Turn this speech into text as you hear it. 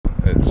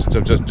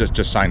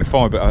just saying, the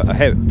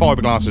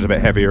fiberglass is a bit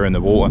heavier in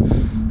the water,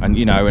 and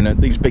you know,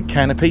 and these big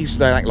canopies,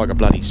 they act like a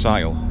bloody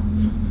sail.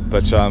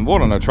 But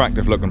what an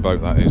attractive looking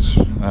boat that is.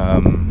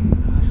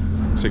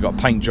 So you've got a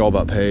paint job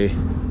up here,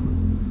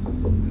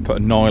 put a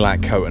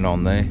Nylac coating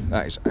on there.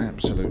 That is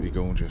absolutely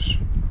gorgeous,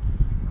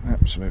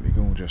 absolutely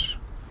gorgeous.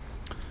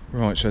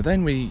 Right, so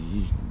then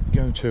we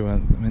go to I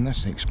mean,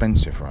 that's the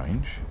expensive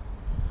range.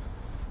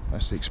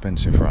 That's the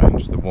expensive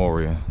range, the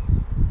Warrior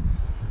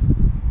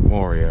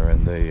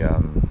and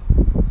the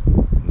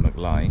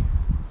Maclay.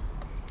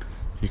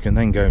 You can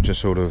then go to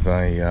sort of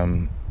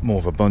a more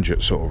of a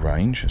budget sort of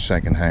range,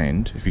 second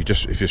hand. If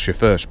it's your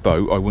first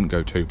boat, I wouldn't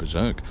go too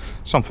berserk.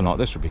 Something like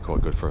this would be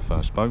quite good for a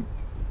first boat.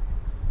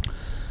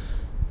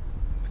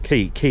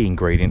 The key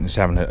ingredient is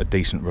having a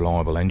decent,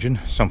 reliable engine,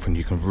 something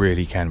you can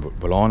rely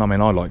on. I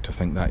mean, I like to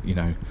think that, you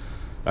know,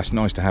 that's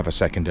nice to have a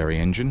secondary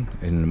engine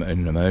in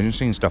an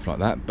emergency and stuff like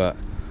that, but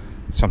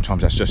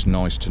sometimes that's just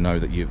nice to know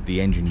that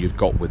the engine you've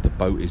got with the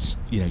boat is,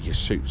 you know, you're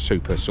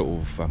super sort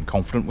of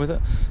confident with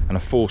it. And a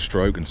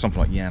 4-stroke and something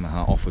like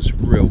Yamaha offers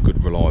real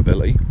good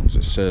reliability once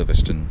it's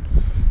serviced and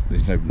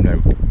there's no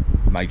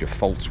major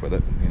faults with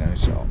it. You know,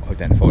 it's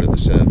identified at the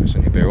service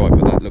and you'll be alright.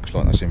 But that looks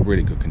like that's in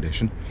really good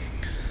condition.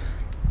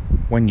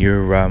 When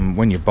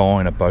you're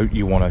buying a boat,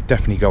 you want to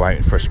definitely go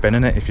out for a spin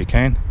in it if you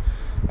can.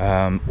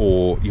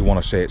 Or you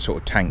want to see it sort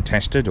of tank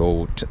tested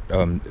or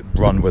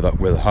run with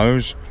a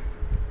hose.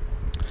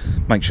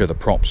 Make sure the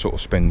prop sort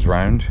of spins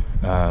round.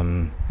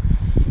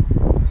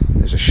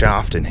 There's a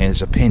shaft in here,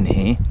 there's a pin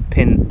here,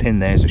 pin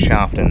there, there's a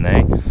shaft in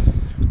there.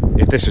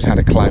 If this has had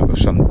a clout of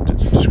some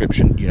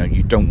description, you know,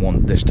 you don't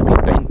want this to be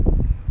bent,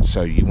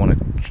 so you want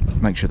to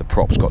make sure the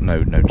prop's got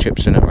no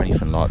chips in it or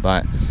anything like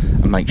that,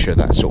 and make sure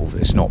that sort of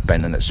it's not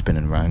bent and it's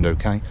spinning round.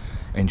 Okay,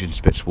 engine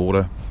spits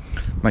water.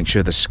 Make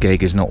sure the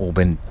skeg has not all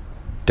been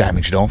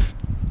damaged off.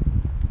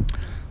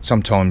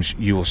 Sometimes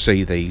you will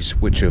see these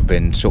which have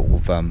been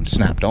sort of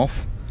snapped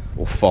off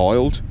or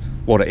filed.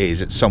 What it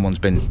is, it's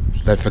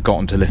they've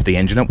forgotten to lift the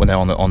engine up when they're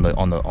on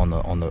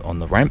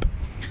the ramp,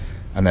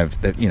 and they've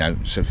you know,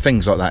 so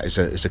things like that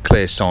is a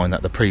clear sign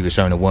that the previous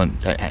owner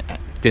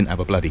didn't have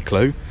a bloody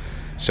clue.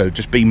 So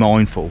just be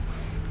mindful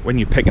when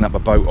you're picking up a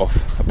boat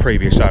off a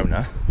previous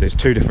owner. There's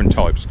two different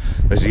types.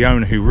 There's the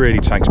owner who really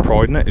takes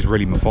pride in it, is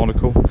really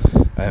methodical,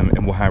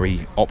 and how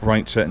he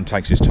operates it and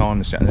takes his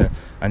time, and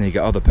then you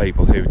get other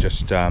people who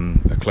just are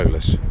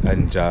clueless,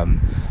 and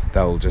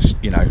they'll just,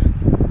 you know,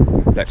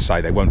 let's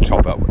say they won't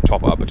top it up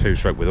a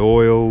 2-stroke with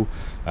oil.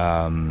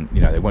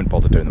 You know, they won't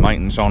bother doing the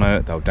maintenance on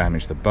it. They'll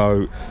damage the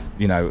boat.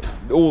 You know,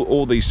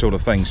 all these sort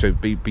of things. So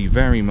be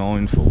very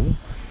mindful.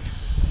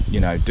 You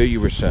know, do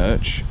your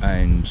research,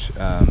 and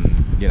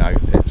you know,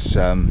 it's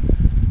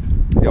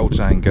the old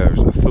saying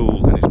goes, a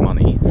fool and his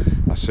money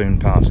are soon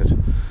parted.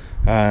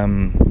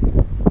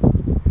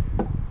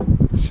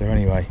 So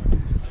anyway,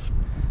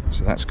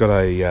 so that's got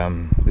a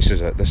this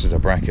is a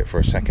bracket for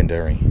a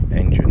secondary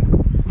engine.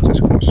 So it's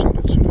quite a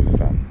solid sort of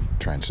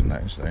transom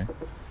nose there.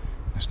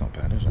 That's not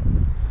bad, is it?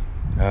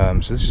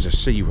 So this is a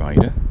Sea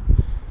Raider.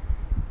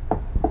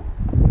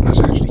 That's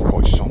actually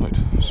quite solid.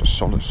 It's a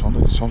solid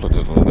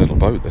little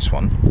boat, this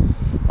one.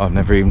 I've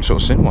never even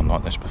sort of seen one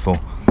like this before.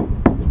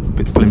 A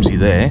bit flimsy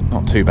there,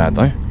 not too bad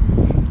though.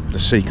 The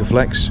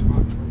Sikaflex.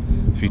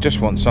 If you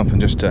just want something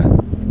just to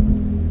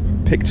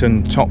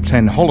Picton Top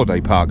 10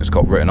 Holiday Park, it's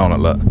got written on it,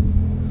 look.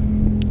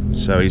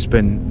 So he's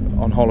been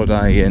on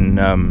holiday in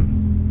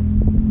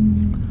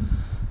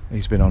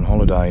he's been on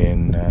holiday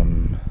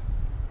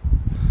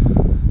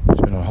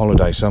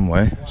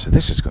somewhere. So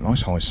this has got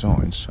nice high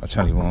sides. I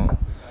tell you what,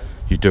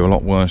 you'd do a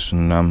lot worse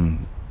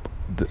than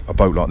a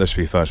boat like this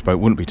for your first boat.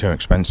 Wouldn't be too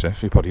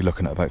expensive. You're probably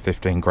looking at about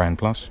 15 grand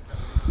plus.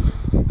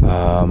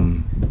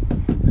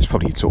 It's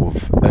probably sort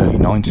of early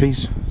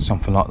 90s,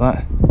 something like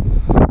that.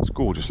 It's a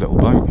gorgeous little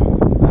boat.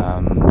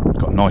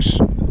 Got a nice,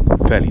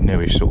 fairly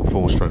newish sort of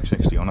 4-stroke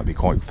 60 on it. Be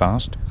quite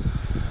fast.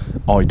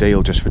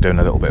 Ideal just for doing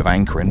a little bit of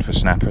anchoring for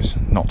snappers,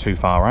 not too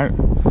far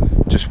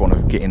out. Just want to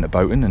get into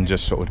boating and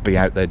just sort of be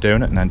out there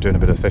doing it, and then doing a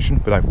bit of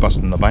fishing without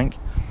busting the bank.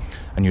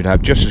 And you'd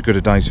have just as good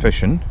a day's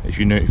fishing if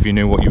you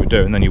knew what you were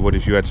doing than you would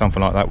if you had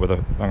something like that with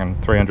a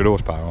 300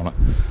 horsepower on it.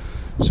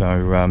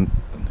 So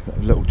got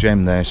a little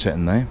gem there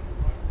sitting there.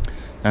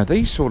 Now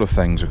these sort of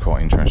things are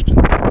quite interesting.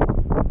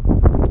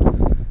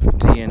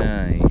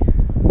 DNA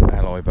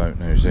Alloy Boat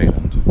New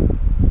Zealand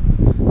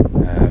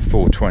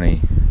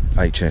 420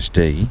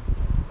 HSD,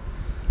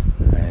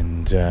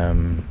 and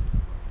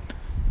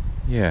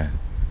yeah,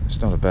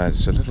 it's not a bad.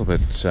 It's a little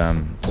bit. It's a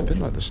bit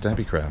like the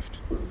Stabbycraft.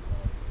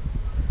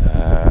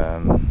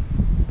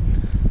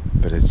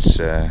 But it's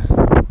yeah,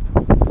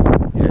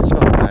 it's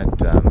not a bad.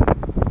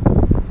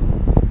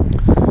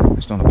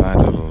 It's not a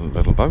bad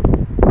little boat.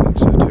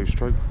 It's a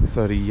 2-stroke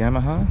 30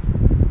 Yamaha,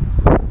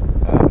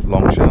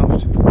 long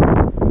shaft.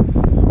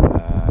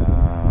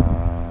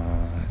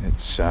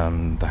 It's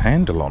the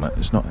handle on it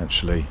is not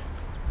actually.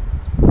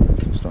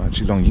 It's not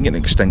actually long. You can get an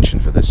extension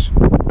for this.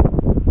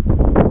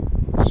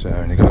 So,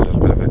 and you've got a little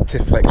bit of a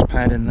Tiflex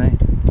pad in there.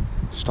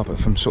 Stop it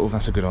from sort of.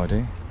 That's a good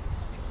idea.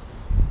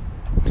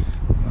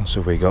 else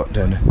have we got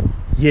down there?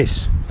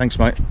 Yes, thanks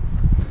mate.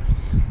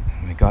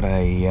 We got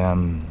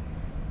a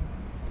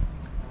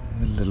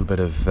little bit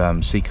of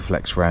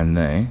Sikaflex around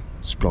there,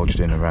 splodged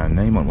in around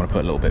there. You might want to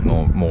put a little bit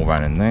more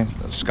around in there.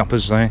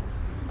 Scuppers there.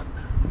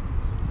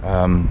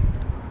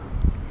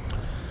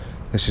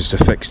 This is to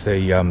fix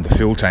the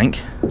fuel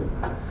tank.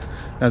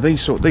 Now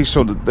these sort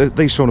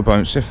of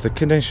boats, if the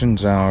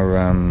conditions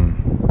are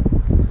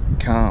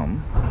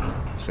calm,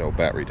 sell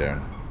battery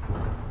down.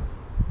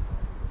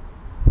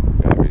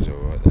 Battery's all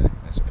right there.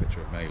 That's a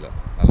picture of Mela.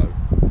 Hello.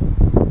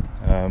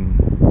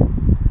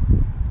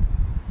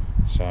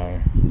 So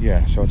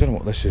yeah, so I don't know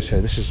what this is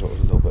here. This is sort of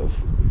a little bit of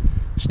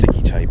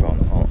sticky tape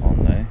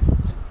on there.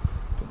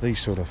 But these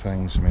sort of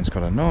things, I mean, it's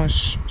got a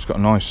nice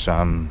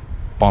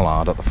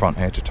bollard at the front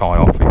here to tie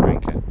off your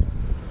anchor.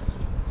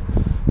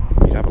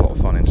 You'd have a lot of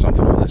fun in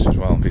something like this as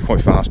well. It'd be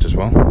quite fast as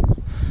well.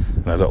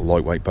 And a little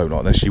lightweight boat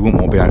like this, you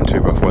wouldn't want to be out in too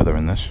rough weather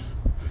in this.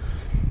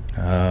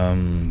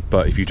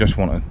 But if you just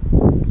want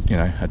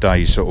a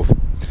day's sort of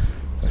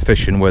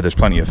fishing where there's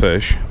plenty of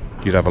fish,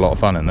 you'd have a lot of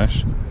fun in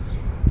this.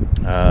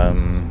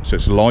 So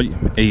it's light,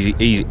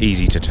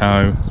 easy to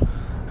tow.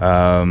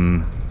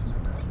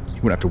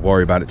 You wouldn't have to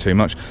worry about it too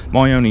much.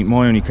 My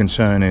only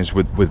concern is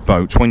with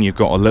boats. When you've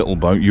got a little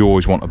boat, you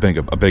always want a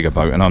bigger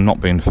boat. And I'm not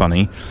being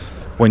funny.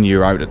 When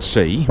you're out at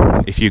sea,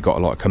 if you've got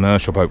a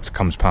commercial boat that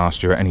comes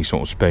past you at any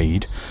sort of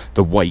speed,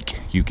 the wake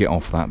you get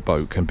off that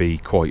boat can be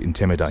quite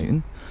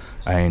intimidating.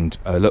 And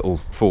a little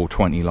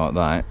 420 like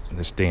that,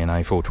 this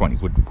DNA 420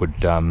 would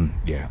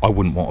yeah, I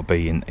wouldn't want to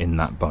be in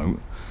that boat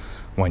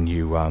when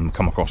you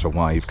come across a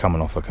wave coming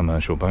off a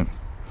commercial boat.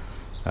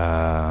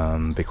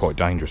 Be quite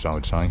dangerous, I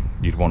would say.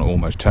 You'd want to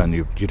almost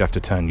you'd have to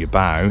turn your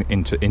bow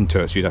into it,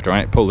 so you'd have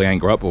to pull the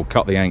anchor up or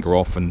cut the anchor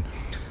off and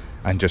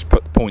just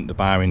point the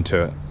bow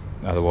into it.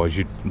 Otherwise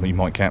you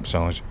might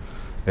capsize.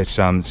 It's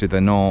so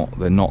they're not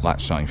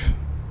that safe,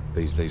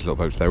 these little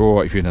boats. They're all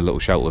right if you're in a little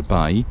sheltered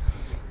bay,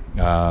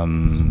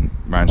 around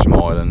some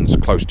islands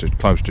close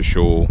to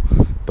shore,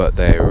 but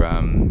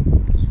they're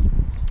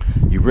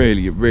you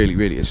really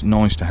it's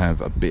nice to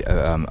have a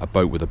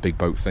boat with a big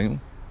boat feel,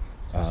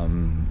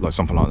 like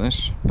something like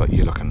this. But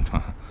you're looking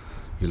at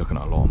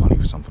a lot of money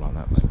for something like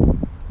that, mate.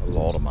 A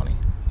lot of money.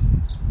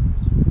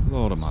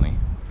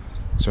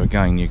 So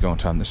again, you got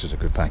this is a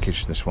good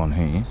package. This one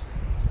here.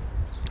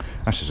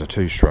 This is a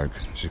 2-stroke,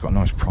 so you've got a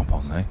nice prop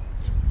on there.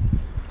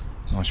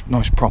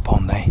 Nice prop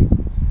on there.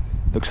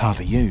 Looks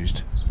hardly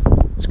used.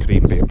 This could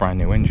even be a brand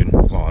new engine.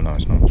 Well, no,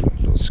 it's not. There's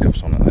little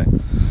scuffs on it there.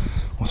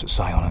 What's it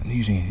say on it?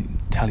 Usually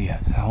tell you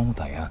how old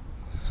they are.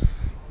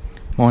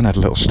 Mine had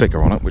a little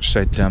sticker on it which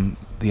said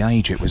the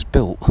age it was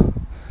built.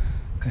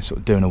 They're sort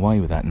of doing away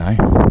with that now.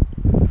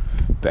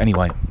 But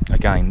anyway,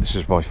 again, this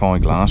is by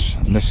Fireglass,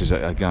 and this is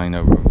again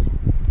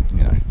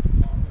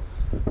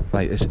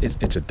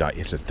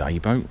it's a day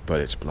boat, but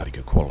it's bloody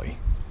good quality.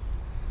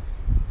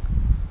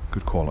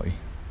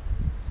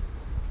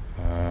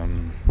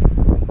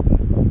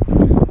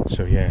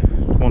 So yeah,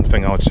 one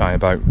thing I would say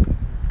about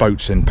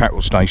boats in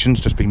petrol stations,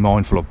 just be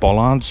mindful of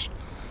bollards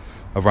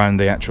around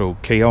the actual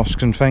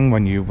kiosks and thing.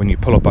 When you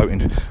pull a boat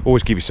into,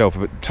 always give yourself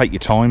take your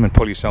time and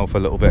pull yourself a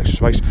little bit extra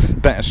space.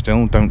 Better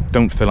still,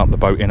 don't fill up the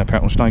boat in a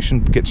petrol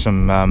station. Get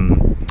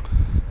some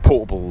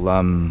portable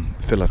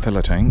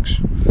filler tanks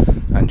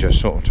and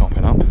just sort of top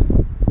it up.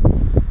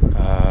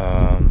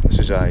 This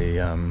is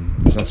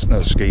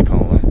another ski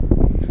pole there,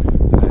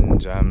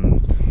 and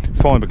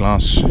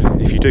fiberglass.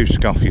 If you do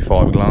scuff your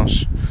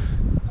fiberglass,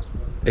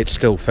 it's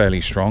still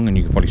fairly strong, and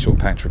you can probably sort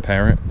of patch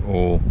repair it,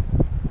 or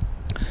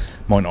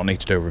might not need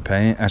to do a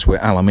repair. As with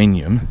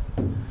aluminium,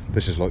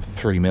 this is like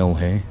 3mm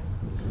here.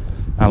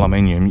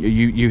 Aluminium,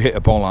 you hit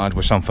a bollard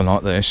with something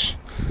like this,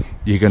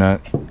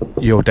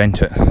 you'll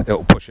dent it.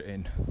 It'll push it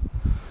in.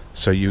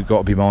 So you've got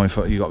to be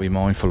mindful.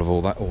 Of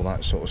all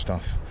that sort of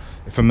stuff.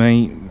 For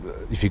me,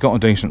 if you've got a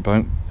decent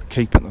boat,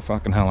 keep it the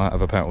fucking hell out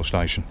of a petrol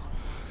station,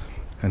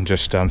 and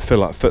just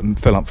fill up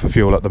for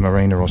fuel at the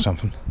marina or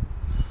something.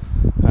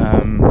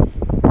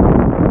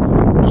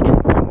 Just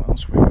trying to think what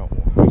else we got.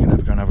 We can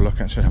go and have a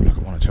look at. So have a look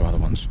at one or two other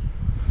ones.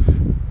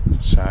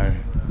 So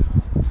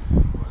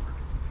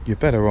you're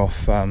better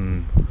off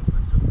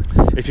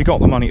if you've got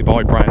the money to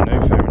buy brand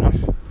new. Fair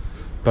enough,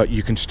 but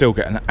you can still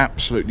get an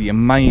absolutely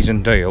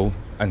amazing deal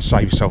and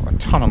save yourself a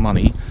ton of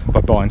money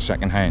by buying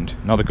second hand.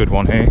 Another good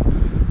one here,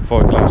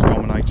 Fireglass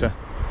Dominator.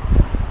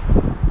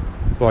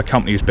 Well, a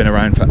company who's been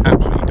around for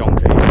absolutely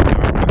donkeys. Been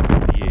around for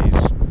 50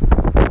 years.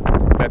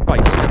 They're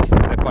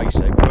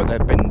basic, but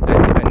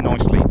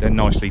they're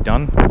nicely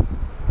done.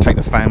 Take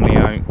the family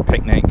out,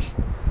 picnic,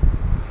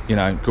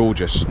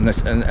 gorgeous,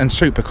 and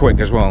super quick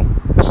as well.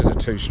 This is a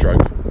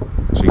 2-stroke,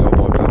 so you got to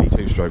buy bloody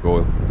 2-stroke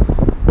oil.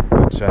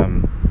 But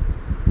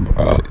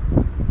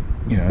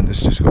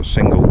this just got a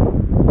single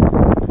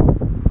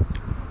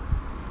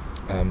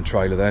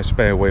trailer there,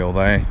 spare wheel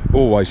there.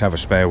 Always have a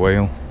spare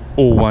wheel.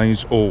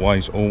 Always.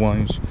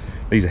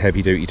 These are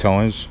heavy duty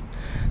tyres.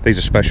 These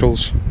are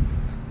specials.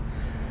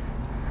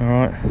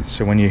 Alright,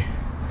 so when you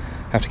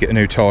have to get a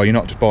new tyre, you're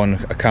not just buying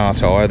a car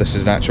tyre. This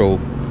is an actual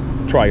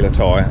trailer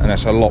tyre, and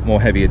that's a lot more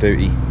heavier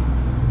duty,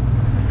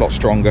 a lot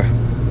stronger.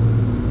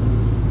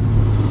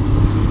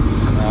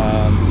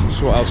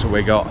 So what else have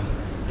we got?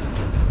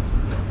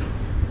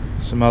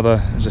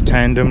 There's a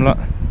tandem, look.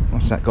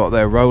 What's that got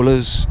there?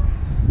 Rollers.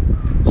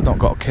 It's not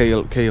got a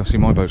keel. See,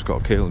 my boat's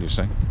got a keel, you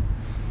see.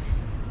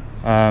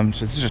 So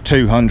this is a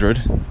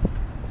 200.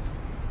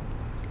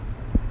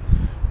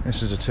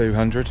 This is a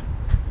 200.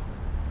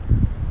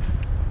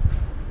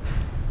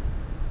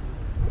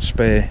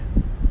 Spare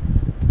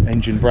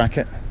engine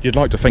bracket. You'd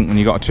like to think when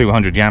you got a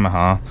 200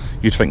 Yamaha,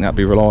 you'd think that'd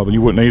be reliable.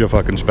 You wouldn't need a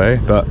fucking spare,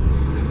 but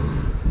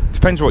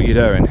depends what you're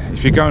doing.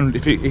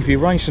 If you're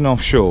racing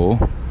offshore,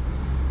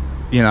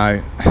 you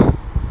know,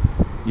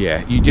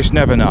 yeah, you just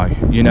never know.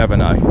 You never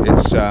know.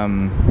 It's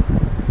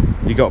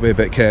you got to be a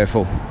bit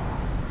careful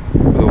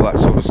with all that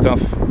sort of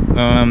stuff.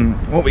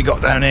 What we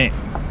got down here?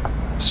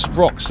 It's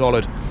rock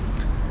solid.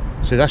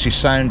 So there's actually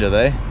sounder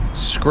there.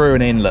 Screw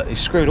and inlet. He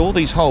screwed all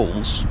these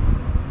holes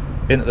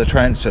into the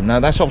transom. Now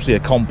that's obviously a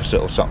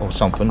composite or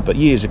something, but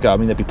years ago, I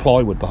mean, there'd be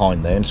plywood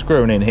behind there, and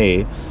screwing in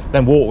here,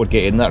 then water would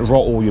get in, and that'd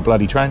rot all your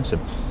bloody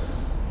transom.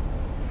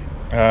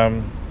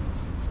 I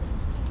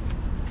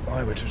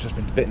would have just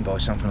been bitten by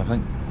something, I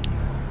think.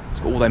 It's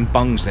got all them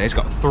bungs there. It's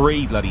got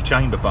 3 bloody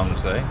chamber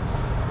bungs there.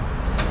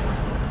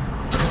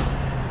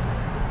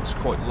 It's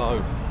quite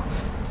low.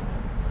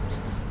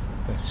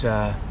 But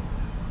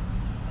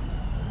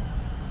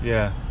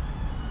yeah,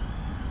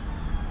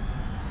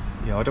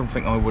 I don't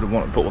think I would have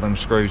wanted to put all them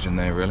screws in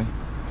there, really.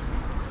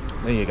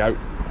 There you go.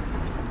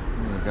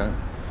 There you go.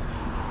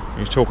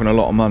 He's talking a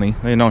lot of money.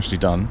 They're nicely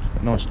done.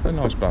 They're nice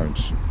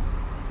boats.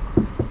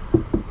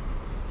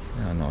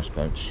 Yeah, nice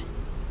boats.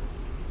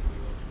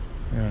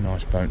 Yeah,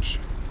 nice boats.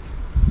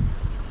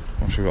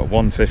 What's we got?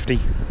 150.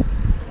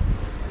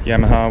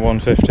 Yamaha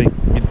 150.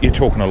 You're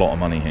talking a lot of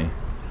money here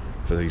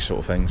for these sort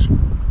of things.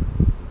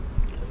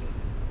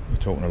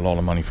 Talking a lot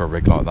of money for a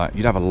rig like that.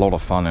 You'd have a lot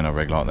of fun in a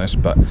rig like this,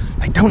 but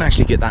they don't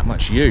actually get that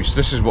much use.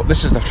 This is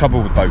the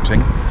trouble with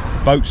boating.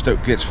 Boats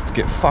don't get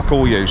fuck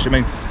all use. I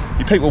mean,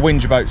 you people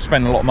whinge about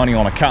spending a lot of money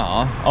on a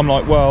car. I'm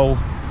like,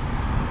 well,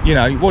 you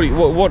know,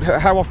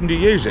 how often do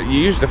you use it? You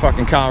use the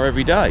fucking car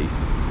every day.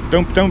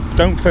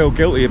 Don't feel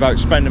guilty about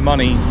spending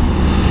money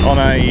on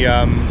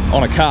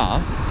a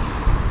car,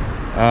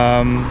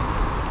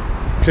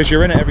 because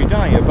you're in it every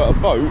day. But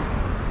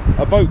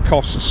a boat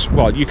costs,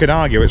 well, you could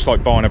argue it's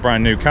like buying a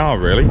brand new car,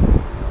 really.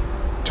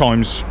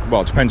 Times,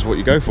 well, it depends what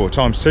you go for.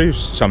 Times 2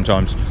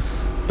 sometimes.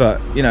 But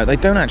you know, they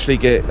don't actually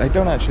get that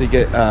much. They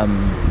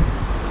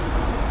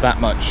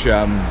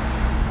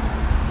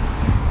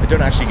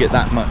don't actually get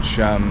that much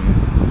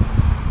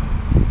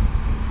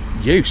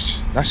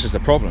use. That's just the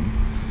problem.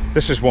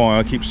 This is why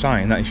I keep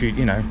saying that if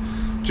you know,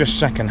 just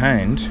second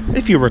hand.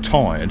 If you're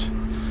retired,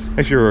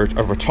 if you're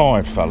a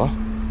retired fella,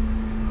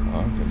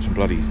 well,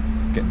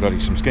 getting bloody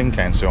some skin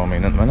cancer on me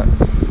in a minute.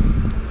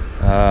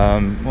 What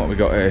have we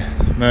got here?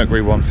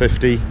 Mercury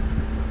 150.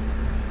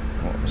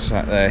 What's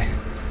that there?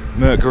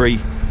 Mercury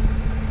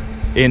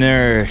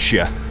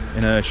Inertia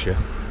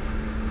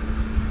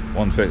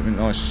 150.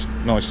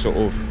 Nice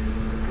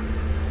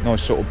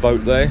sort of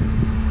boat there.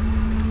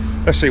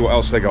 Let's see what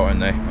else they got in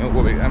there.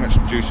 How much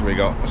juice have we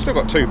got? We've still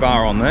got 2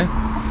 bar on there.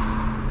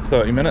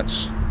 30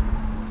 minutes.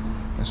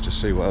 Let's just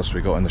see what else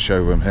we got in the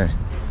showroom here.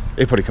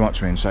 He'll probably come up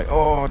to me and say,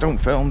 "Oh, don't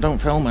film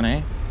in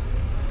here."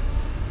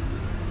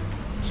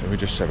 So we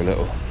just have a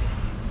little,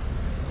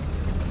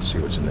 see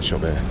what's in the shop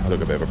here. I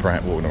look a bit of a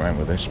prat walking around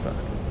with this, but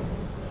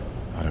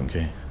I don't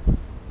care.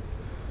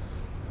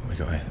 What we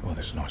got here? Oh,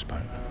 this is a nice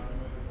boat.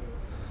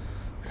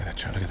 Look at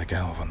the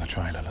galv on the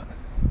trailer, look.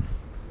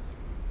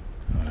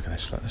 Oh, look at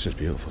this, look. This is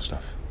beautiful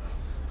stuff.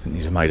 I think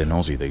these are made in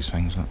Aussie, these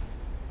things, look.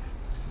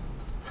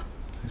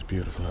 These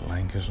beautiful little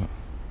anchors, look.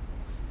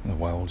 And the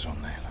welds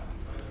on there, look.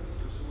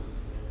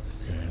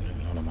 Yeah,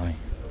 a lot of money.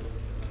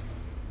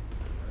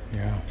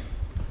 Yeah.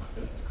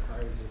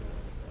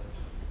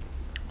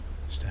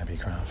 Stabby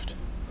Craft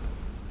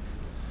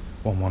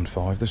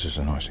 115. This is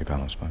a nicely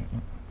balanced boat.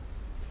 Look.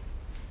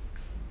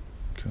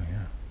 Cool,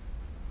 yeah.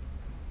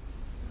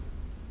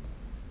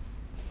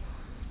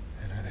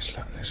 Look at this,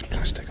 look. There's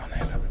plastic on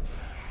there, look.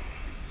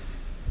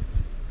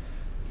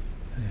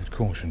 And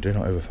caution: do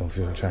not overfill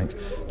fuel tank.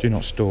 Do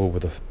not store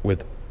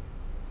with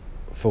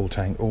full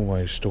tank.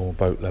 Always store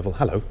boat level.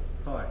 Hello.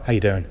 Hi. How you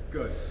doing?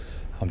 Good.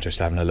 I'm just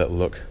having a little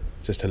look.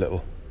 Just a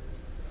little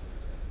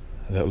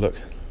look.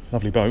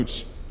 Lovely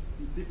boats.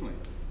 Definitely.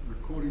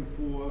 Recording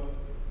for...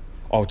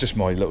 Oh, just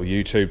my little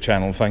YouTube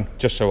channel thing.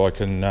 Just so I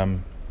can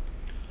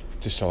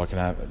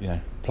have, you know,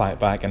 play it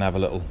back and have a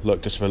little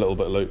look, just for a little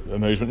bit of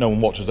amusement. No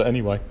one watches it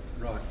anyway.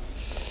 Right.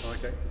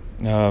 Okay.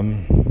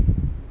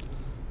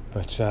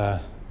 But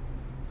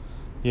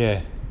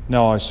yeah.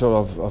 No,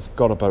 I've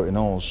got a boat in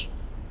Oz.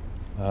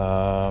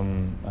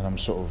 And I'm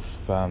sort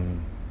of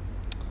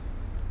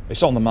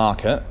it's on the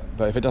market,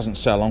 but if it doesn't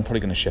sell, I'm probably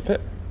going to ship it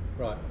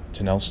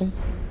to Nelson.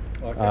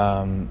 Okay.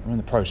 I'm in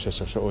the process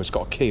of it's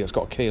got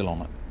a keel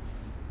on it,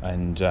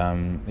 and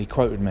he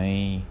quoted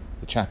me,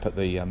 the chap at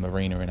the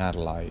marina in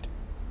Adelaide,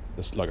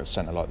 this, like a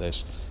centre like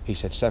this. He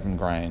said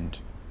 $7,000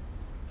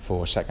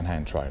 for a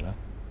second-hand trailer,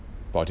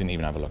 but I didn't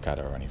even have a look at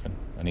it or anything.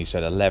 And he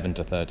said $11,000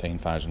 to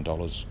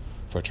 $13,000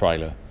 for a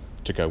trailer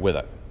to go with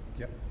it.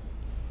 Yep.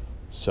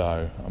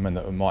 So I mean,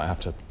 I might have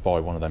to buy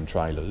one of them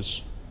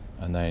trailers,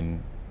 and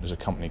then there's a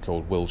company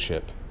called Will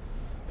Ship.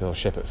 He'll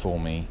ship it for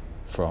me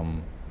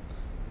from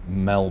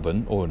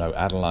Melbourne, or no,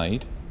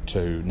 Adelaide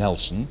to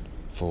Nelson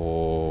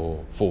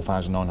for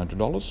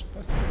 $4,900,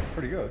 That's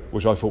pretty good.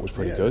 which I thought was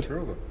pretty good. That's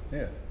real good.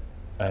 Yeah.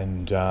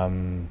 And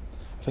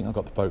I think I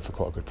got the boat for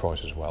quite a good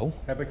price as well.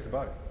 How big's the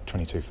boat?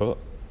 22 foot.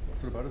 What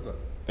sort of boat is it?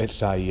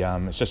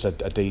 It's just a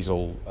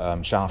diesel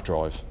shaft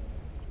drive.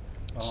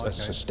 Oh, It's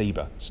a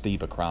okay.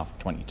 Stieber Craft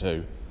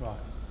 22. Right.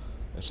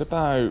 It's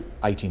about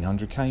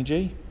 1,800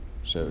 kg,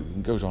 so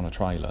it goes on a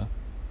trailer.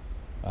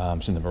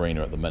 It's in the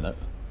marina at the minute,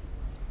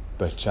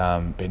 but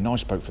be a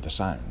nice boat for the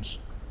sounds.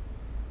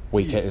 A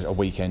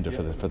weekender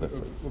for the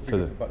We'll for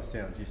the. boat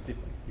sounds, yes,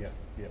 definitely. Yeah,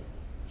 yeah.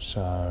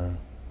 So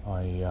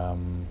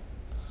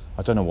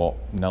I don't know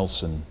what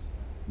Nelson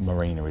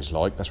Marina is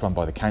like. That's run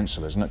by the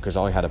council, isn't it? Because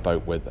I had a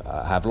boat with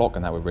Havelock,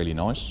 and that were really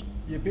nice.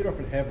 You're better off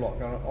in Havelock.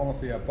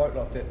 Honestly, a boat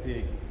like that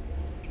there,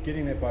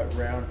 getting that boat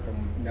round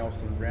from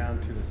Nelson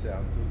round to the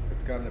Sounds,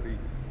 it's going to be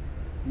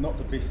not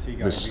the best sea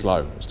going. It's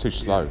slow. It's too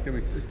slow. Yeah, it's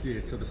going to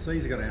be, so the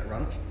seas are going to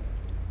outrun it.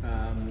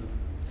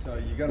 So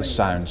you're going The to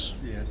sounds.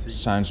 Yeah, so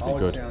Sounds be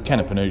good. Sounds,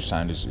 Kennepanoo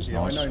sound is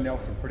yeah, nice. I know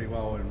Nelson pretty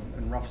well,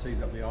 and rough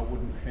seas up there. I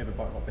wouldn't have a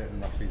boat like that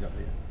in rough seas up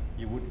there.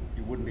 You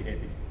wouldn't be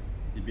happy.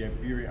 You'd be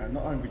very,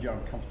 not only would you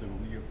uncomfortable,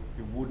 you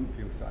wouldn't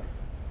feel safe.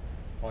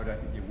 I don't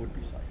think you would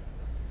be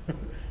safe.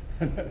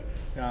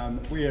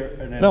 We're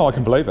in Adelaide. No, I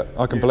can believe it.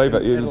 I can believe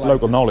it. Adelaide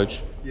Local is-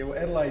 knowledge. Yeah, well,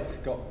 Adelaide's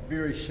got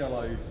very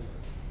shallow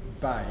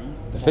bay.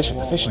 The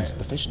long way.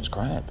 fishing's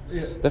crap.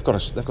 Yeah. They've got a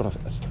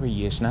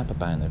 3-year snapper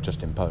ban they've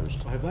just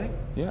imposed. Have they?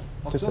 Yeah.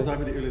 I was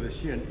over there earlier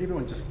this year, and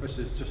everyone just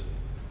fishes just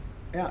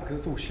out because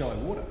it's all shallow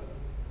water.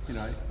 You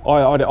know.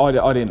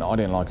 I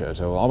didn't like it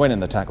at all. I went in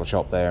the tackle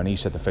shop there, and he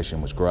said the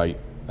fishing was great,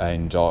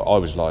 and I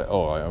was like,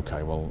 oh, right,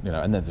 okay, well, you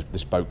know. And then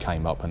this boat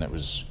came up, and it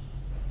was,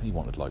 he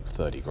wanted like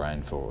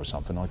 $30,000 for it or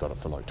something. I got it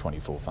for like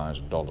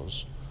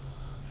 $24,000,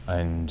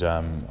 and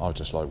I was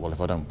just like, well,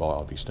 if I don't buy it,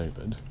 I'll be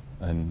stupid.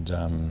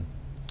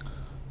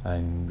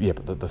 And yeah,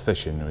 but the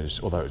fishing was,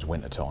 although it was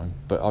winter time,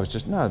 but I was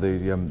just, no,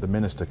 the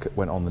minister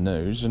went on the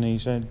news and he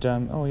said,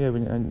 oh yeah, you're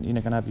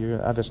not going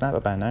to have a snapper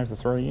ban now for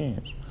 3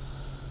 years.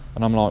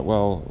 And I'm like,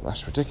 well,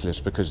 that's ridiculous,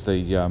 because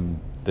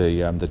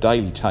the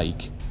daily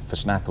take for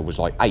snapper was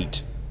like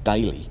 8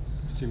 daily.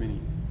 It's too many.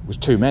 Was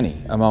too many,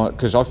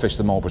 because I fished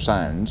the Marlborough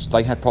Sounds.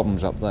 They had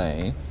problems up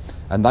there,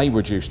 and they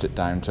reduced it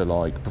down to,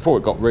 like, before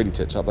it got really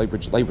tits up, they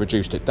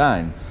reduced it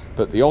down,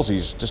 but the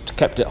Aussies just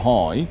kept it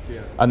high,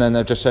 Yeah. and then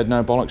they've just said,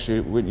 no bollocks,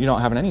 you're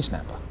not having any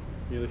snapper.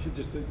 Yeah, they should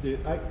just do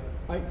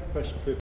 8 fish per